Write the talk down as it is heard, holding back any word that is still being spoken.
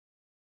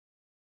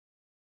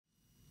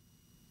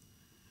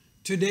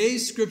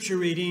Today's scripture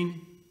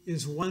reading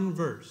is one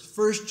verse,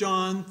 1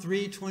 John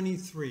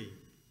 3:23.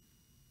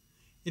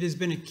 It has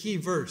been a key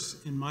verse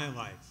in my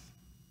life.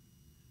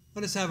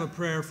 Let us have a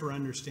prayer for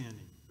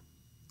understanding.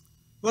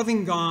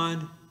 Loving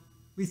God,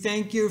 we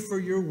thank you for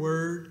your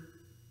word,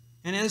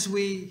 and as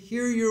we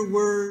hear your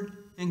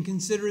word and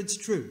consider its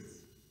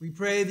truth, we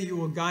pray that you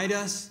will guide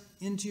us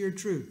into your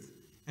truth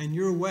and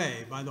your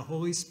way by the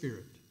Holy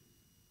Spirit.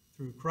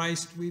 Through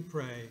Christ we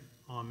pray.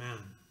 Amen.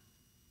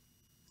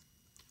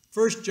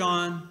 1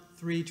 John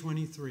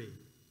 3:23.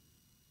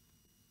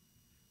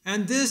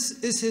 And this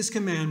is his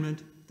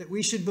commandment, that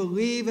we should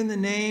believe in the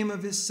name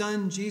of his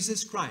Son,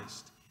 Jesus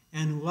Christ,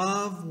 and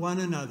love one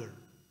another,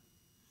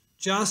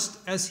 just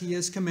as he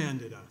has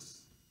commanded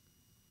us.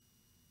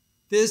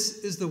 This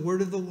is the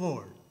word of the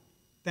Lord.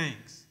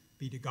 Thanks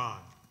be to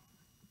God.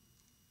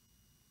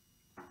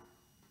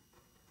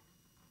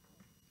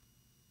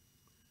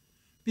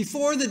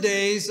 Before the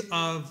days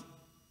of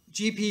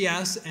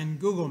GPS and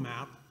Google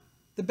Map,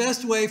 the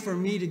best way for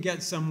me to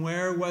get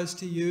somewhere was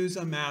to use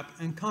a map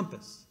and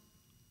compass.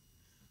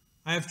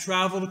 I have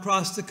traveled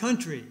across the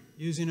country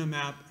using a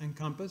map and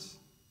compass.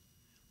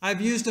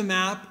 I've used a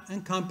map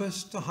and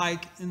compass to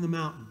hike in the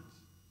mountains.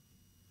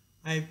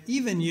 I've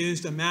even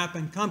used a map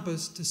and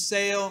compass to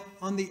sail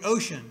on the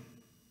ocean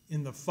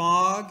in the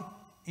fog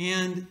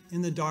and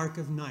in the dark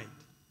of night.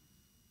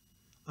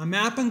 A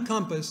map and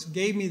compass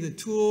gave me the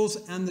tools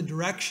and the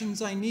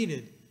directions I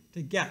needed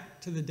to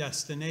get to the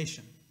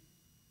destination.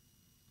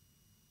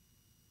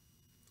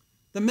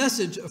 The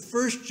message of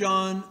 1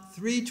 John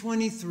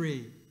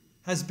 3:23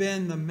 has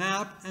been the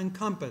map and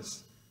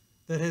compass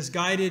that has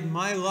guided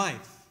my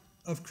life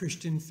of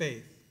Christian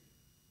faith.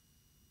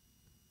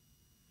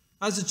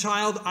 As a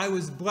child, I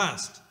was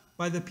blessed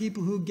by the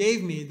people who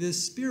gave me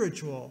this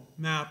spiritual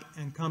map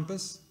and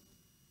compass.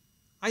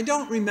 I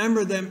don't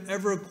remember them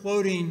ever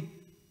quoting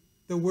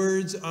the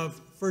words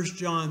of 1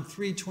 John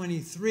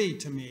 3:23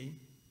 to me,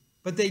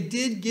 but they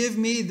did give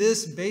me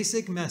this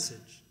basic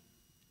message: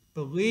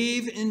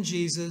 believe in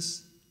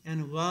Jesus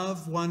and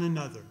love one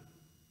another.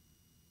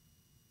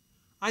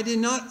 I did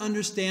not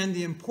understand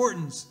the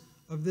importance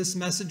of this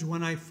message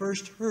when I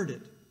first heard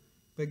it,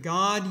 but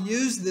God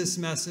used this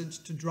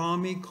message to draw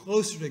me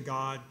closer to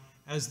God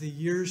as the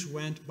years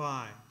went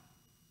by.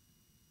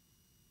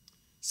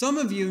 Some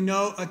of you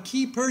know a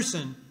key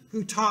person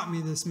who taught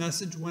me this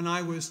message when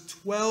I was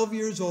 12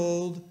 years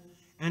old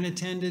and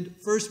attended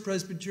First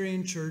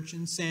Presbyterian Church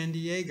in San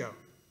Diego.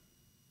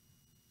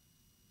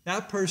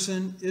 That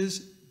person is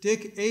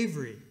Dick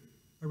Avery,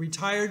 a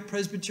retired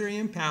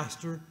Presbyterian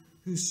pastor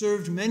who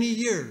served many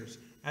years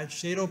at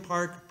Shadle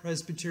Park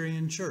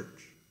Presbyterian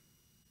Church.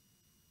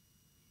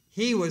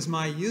 He was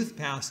my youth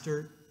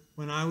pastor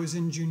when I was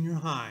in junior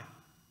high.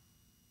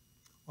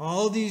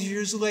 All these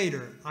years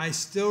later, I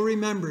still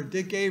remember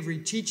Dick Avery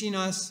teaching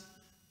us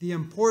the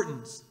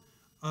importance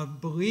of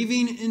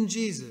believing in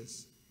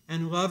Jesus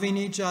and loving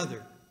each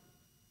other.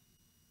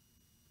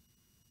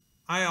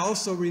 I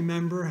also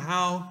remember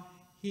how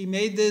he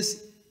made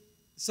this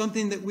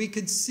something that we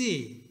could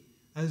see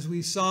as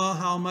we saw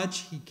how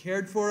much he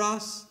cared for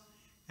us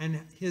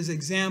and his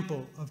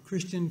example of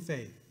Christian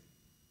faith.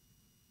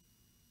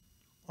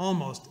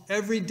 Almost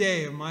every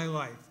day of my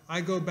life,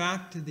 I go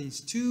back to these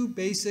two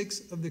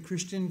basics of the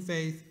Christian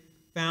faith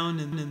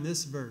found in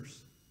this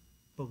verse: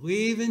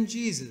 believe in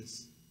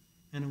Jesus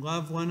and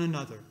love one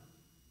another.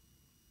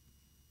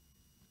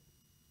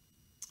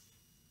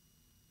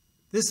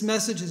 This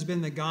message has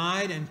been the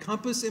guide and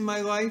compass in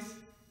my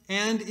life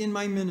and in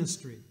my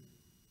ministry.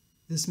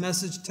 This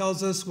message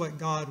tells us what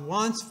God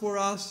wants for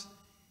us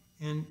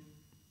and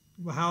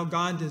how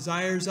God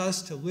desires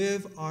us to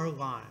live our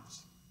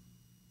lives.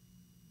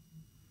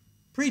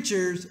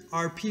 Preachers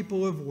are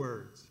people of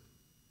words.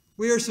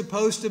 We are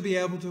supposed to be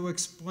able to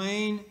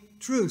explain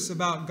truths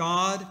about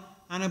God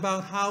and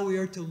about how we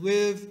are to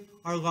live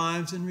our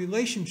lives in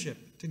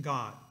relationship to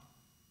God.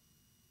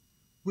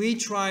 We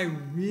try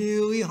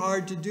really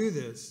hard to do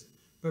this,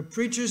 but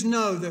preachers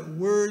know that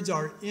words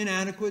are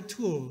inadequate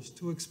tools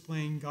to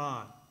explain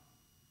God.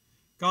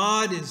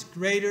 God is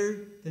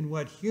greater than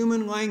what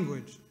human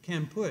language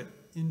can put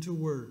into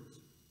words.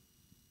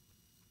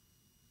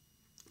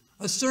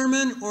 A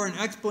sermon or an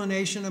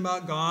explanation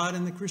about God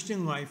and the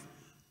Christian life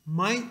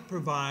might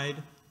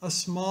provide a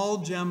small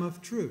gem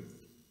of truth.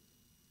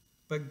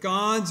 But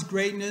God's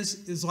greatness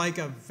is like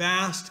a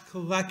vast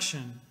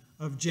collection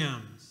of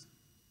gems.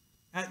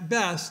 At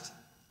best,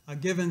 a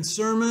given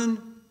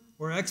sermon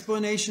or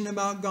explanation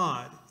about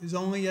God is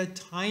only a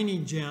tiny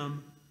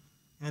gem,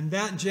 and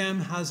that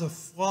gem has a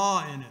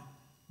flaw in it,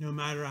 no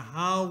matter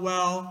how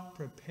well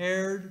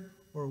prepared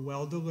or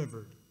well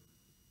delivered.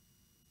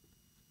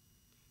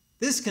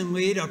 This can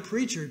lead a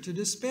preacher to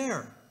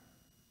despair.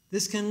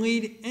 This can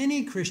lead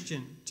any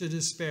Christian to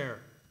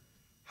despair.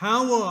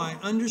 How will I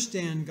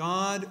understand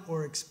God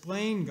or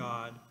explain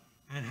God,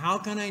 and how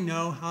can I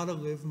know how to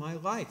live my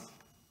life?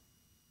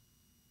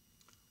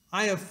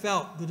 I have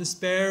felt the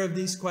despair of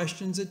these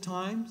questions at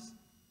times,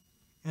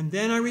 and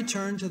then I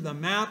return to the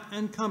map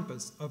and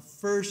compass of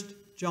 1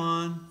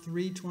 John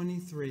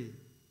 3:23.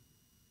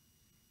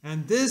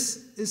 And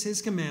this is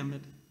his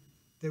commandment,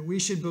 that we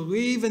should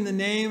believe in the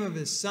name of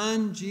his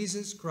Son,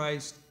 Jesus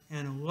Christ,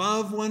 and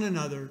love one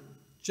another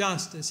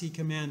just as he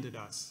commanded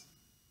us.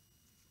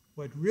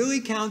 What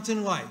really counts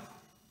in life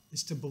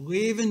is to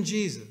believe in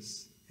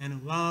Jesus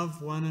and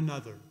love one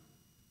another.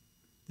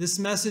 This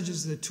message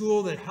is the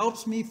tool that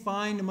helps me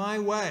find my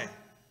way,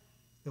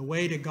 the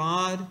way to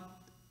God,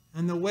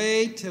 and the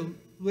way to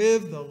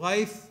live the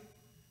life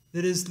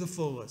that is the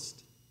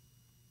fullest.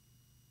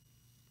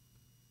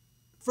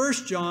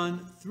 1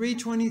 John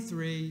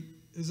 3:23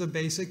 is a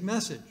basic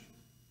message.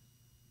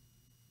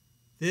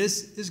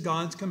 This is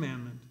God's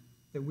commandment,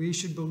 that we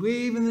should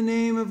believe in the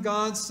name of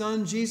God's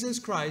Son, Jesus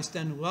Christ,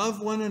 and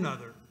love one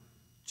another,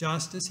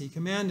 just as he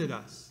commanded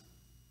us.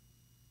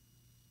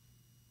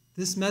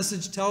 This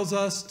message tells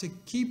us to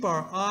keep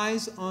our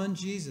eyes on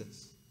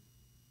Jesus.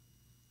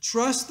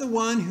 Trust the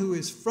one who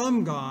is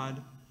from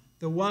God,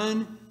 the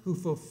one who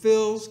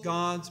fulfills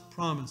God's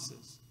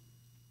promises.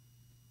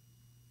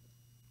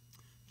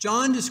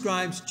 John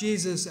describes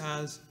Jesus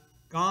as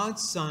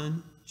God's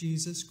Son,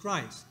 Jesus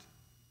Christ.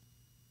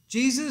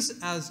 Jesus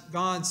as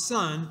God's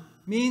Son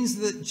means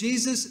that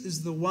Jesus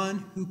is the one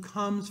who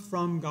comes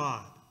from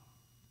God.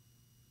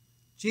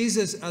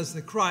 Jesus as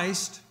the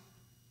Christ,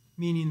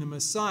 meaning the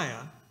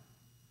Messiah,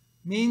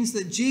 means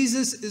that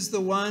Jesus is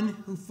the one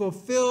who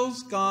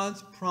fulfills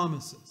God's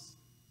promises.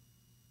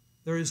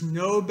 There is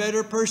no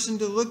better person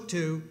to look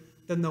to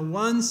than the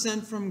one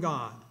sent from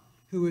God,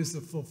 who is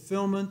the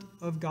fulfillment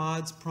of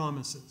God's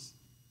promises.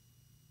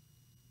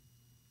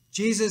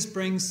 Jesus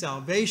brings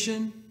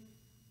salvation,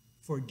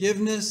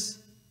 forgiveness,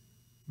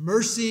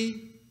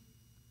 mercy,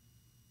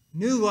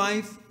 new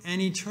life,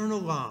 and eternal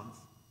love,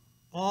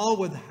 all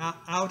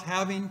without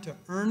having to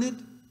earn it,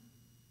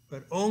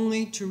 but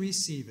only to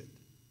receive it.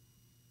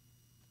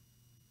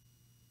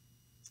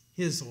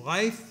 His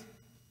life,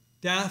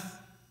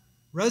 death,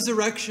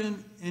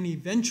 resurrection, and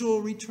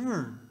eventual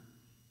return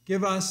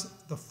give us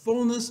the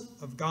fullness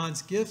of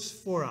God's gifts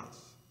for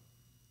us.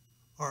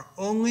 Our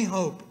only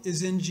hope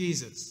is in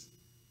Jesus,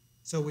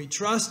 so we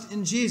trust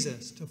in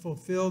Jesus to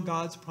fulfill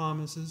God's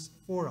promises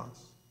for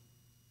us.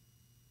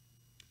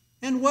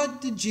 And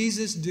what did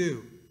Jesus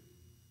do?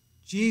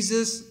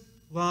 Jesus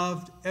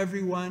loved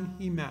everyone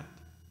he met.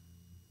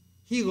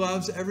 He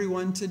loves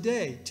everyone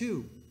today,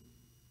 too.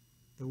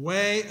 The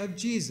way of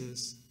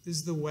Jesus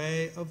is the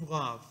way of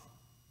love.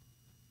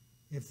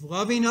 If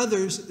loving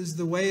others is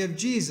the way of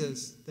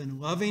Jesus, then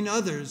loving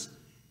others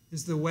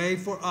is the way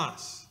for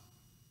us,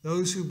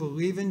 those who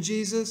believe in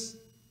Jesus,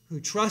 who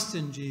trust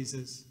in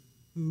Jesus,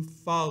 who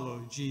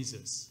follow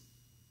Jesus.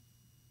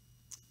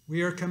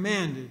 We are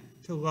commanded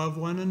to love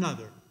one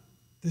another.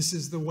 This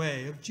is the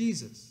way of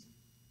Jesus.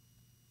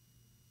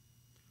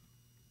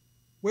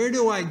 Where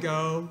do I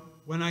go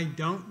when I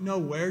don't know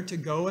where to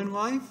go in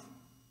life?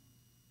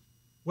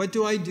 What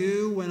do I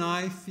do when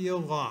I feel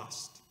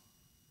lost?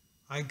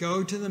 I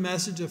go to the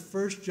message of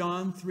 1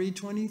 John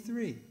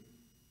 3:23.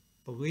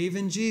 Believe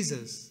in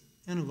Jesus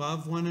and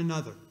love one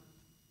another.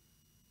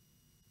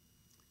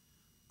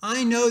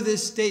 I know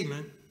this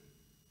statement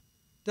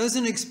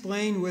doesn't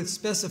explain with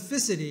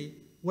specificity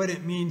what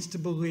it means to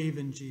believe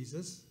in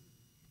Jesus,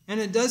 and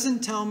it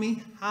doesn't tell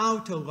me how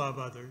to love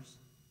others.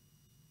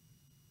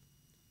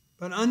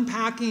 But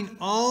unpacking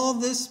all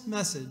this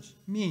message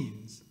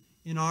means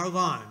in our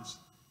lives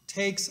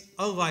takes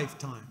a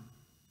lifetime.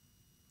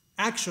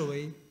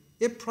 Actually,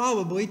 it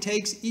probably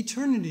takes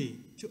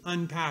eternity to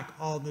unpack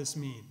all this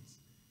means.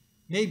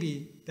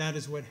 Maybe that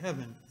is what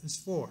heaven is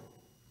for.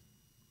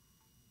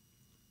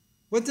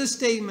 What the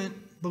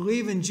statement,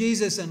 believe in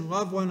Jesus and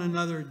love one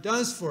another,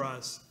 does for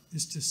us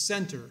is to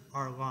center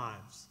our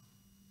lives.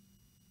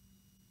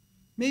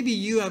 Maybe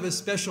you have a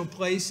special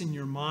place in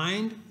your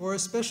mind or a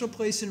special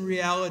place in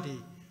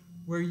reality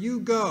where you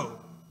go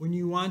when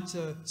you want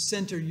to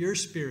center your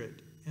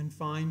spirit and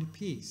find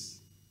peace.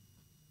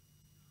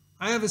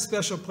 I have a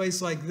special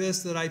place like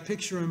this that I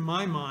picture in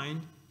my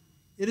mind.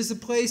 It is a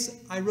place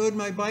I rode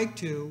my bike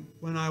to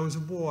when I was a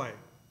boy.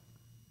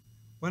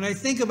 When I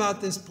think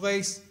about this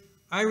place,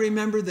 I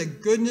remember the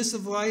goodness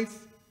of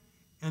life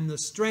and the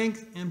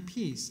strength and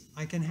peace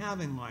I can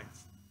have in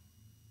life.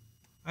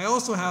 I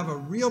also have a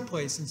real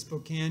place in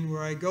Spokane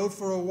where I go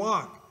for a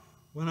walk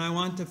when I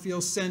want to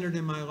feel centered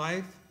in my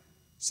life,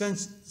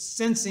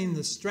 sensing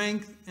the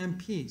strength and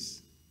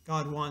peace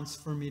God wants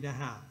for me to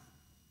have.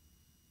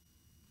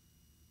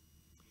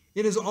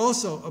 It is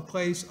also a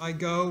place I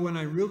go when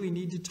I really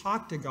need to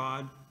talk to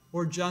God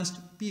or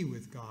just be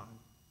with God.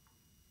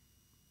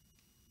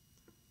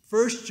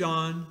 1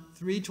 John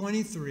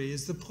 3:23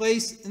 is the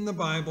place in the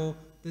Bible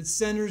that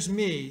centers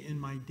me in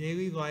my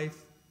daily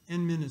life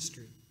and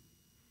ministry.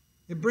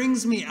 It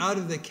brings me out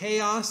of the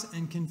chaos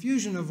and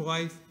confusion of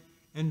life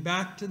and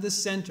back to the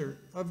center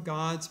of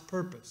God's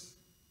purpose.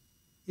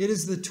 It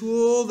is the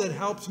tool that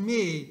helps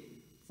me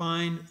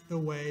find the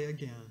way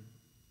again.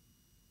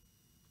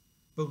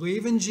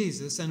 Believe in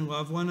Jesus and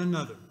love one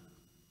another.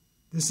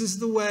 This is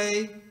the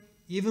way,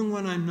 even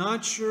when I'm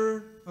not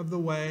sure of the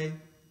way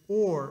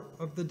or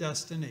of the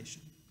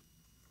destination.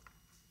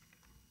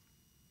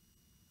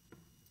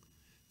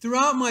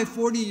 Throughout my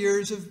 40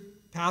 years of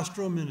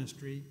pastoral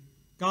ministry,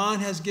 God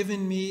has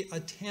given me a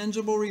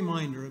tangible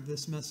reminder of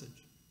this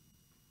message.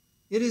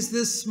 It is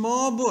this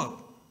small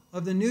book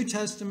of the New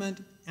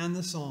Testament and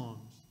the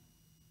Psalms.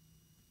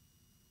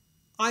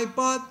 I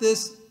bought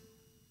this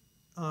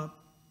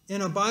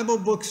in a Bible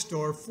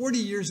bookstore 40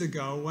 years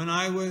ago when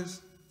I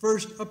was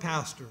first a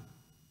pastor.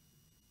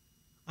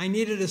 I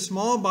needed a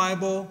small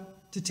Bible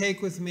to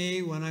take with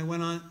me when I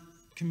went on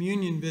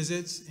communion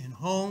visits in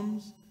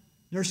homes,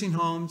 nursing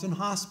homes, and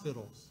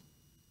hospitals.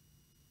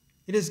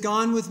 It has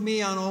gone with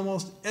me on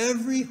almost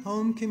every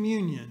home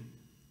communion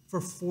for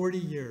 40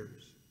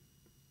 years.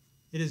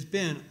 It has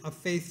been a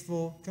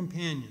faithful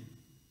companion.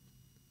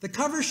 The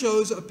cover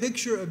shows a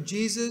picture of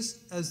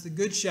Jesus as the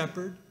Good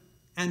Shepherd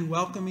and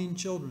welcoming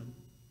children.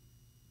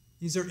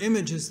 These are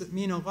images that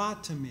mean a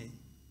lot to me.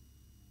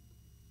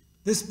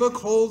 This book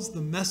holds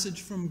the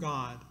message from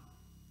God.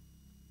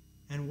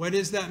 And what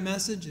is that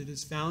message? It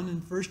is found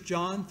in 1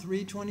 John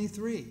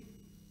 3:23.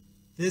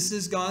 This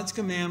is God's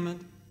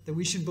commandment, that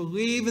we should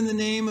believe in the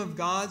name of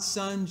God's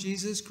Son,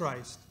 Jesus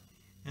Christ,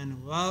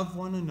 and love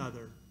one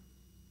another.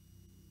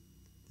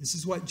 This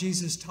is what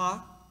Jesus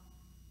taught.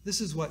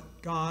 This is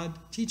what God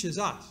teaches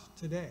us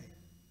today.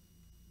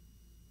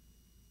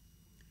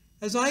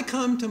 As I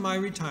come to my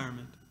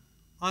retirement,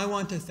 I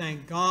want to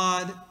thank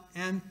God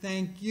and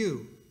thank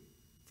you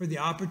for the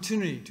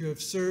opportunity to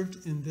have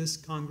served in this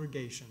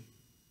congregation.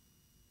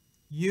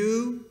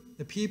 You,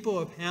 the people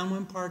of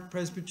Hamlin Park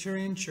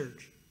Presbyterian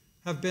Church,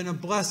 have been a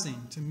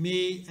blessing to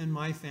me and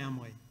my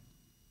family.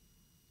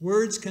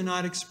 Words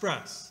cannot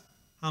express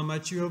how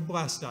much you have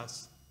blessed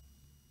us.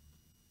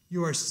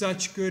 You are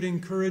such good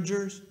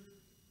encouragers,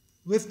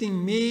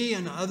 lifting me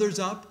and others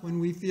up when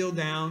we feel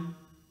down.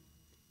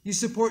 You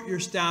support your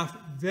staff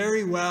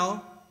very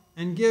well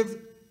and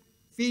give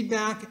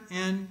feedback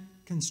and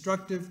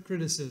constructive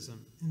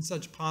criticism in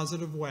such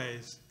positive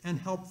ways and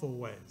helpful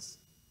ways.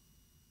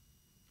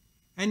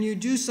 And you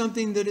do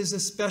something that is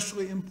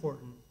especially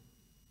important.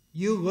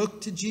 You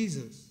look to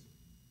Jesus,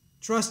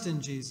 trust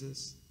in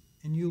Jesus,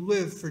 and you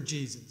live for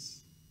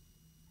Jesus.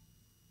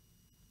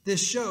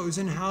 This shows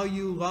in how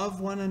you love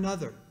one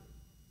another.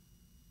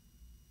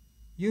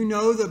 You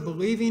know that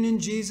believing in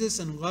Jesus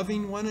and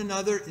loving one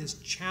another is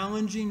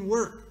challenging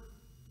work,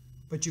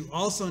 but you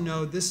also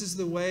know this is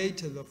the way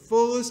to the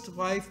fullest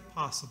life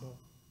possible,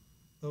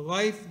 the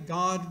life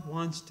God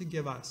wants to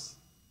give us.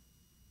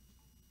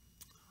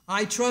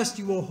 I trust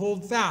you will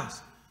hold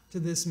fast to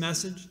this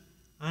message,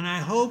 and I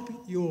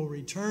hope you will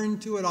return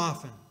to it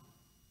often,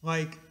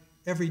 like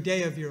every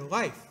day of your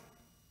life.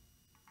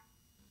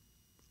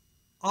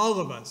 All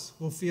of us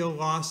will feel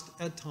lost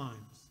at times.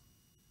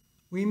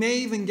 We may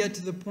even get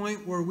to the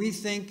point where we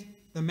think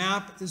the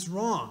map is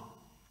wrong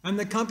and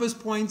the compass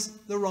points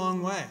the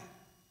wrong way.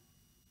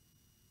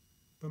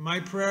 But my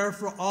prayer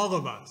for all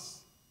of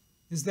us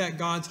is that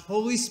God's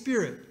Holy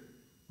Spirit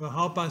will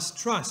help us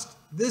trust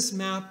this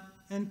map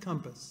and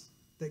compass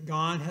that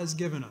God has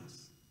given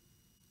us.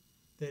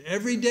 That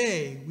every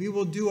day we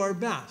will do our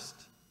best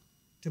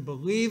to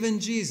believe in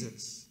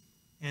Jesus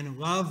and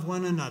love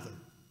one another.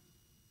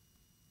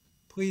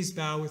 Please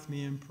bow with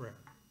me in prayer.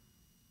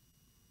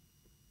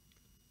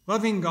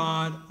 Loving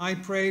God, I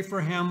pray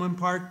for Hamlin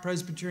Park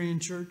Presbyterian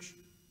Church.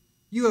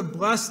 You have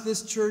blessed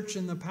this church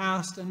in the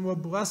past and will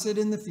bless it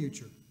in the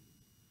future.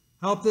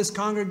 Help this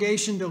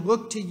congregation to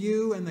look to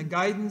you and the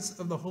guidance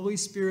of the Holy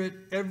Spirit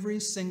every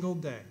single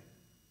day.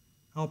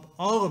 Help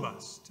all of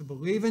us to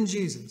believe in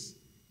Jesus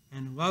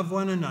and love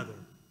one another.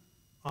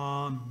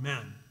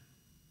 Amen.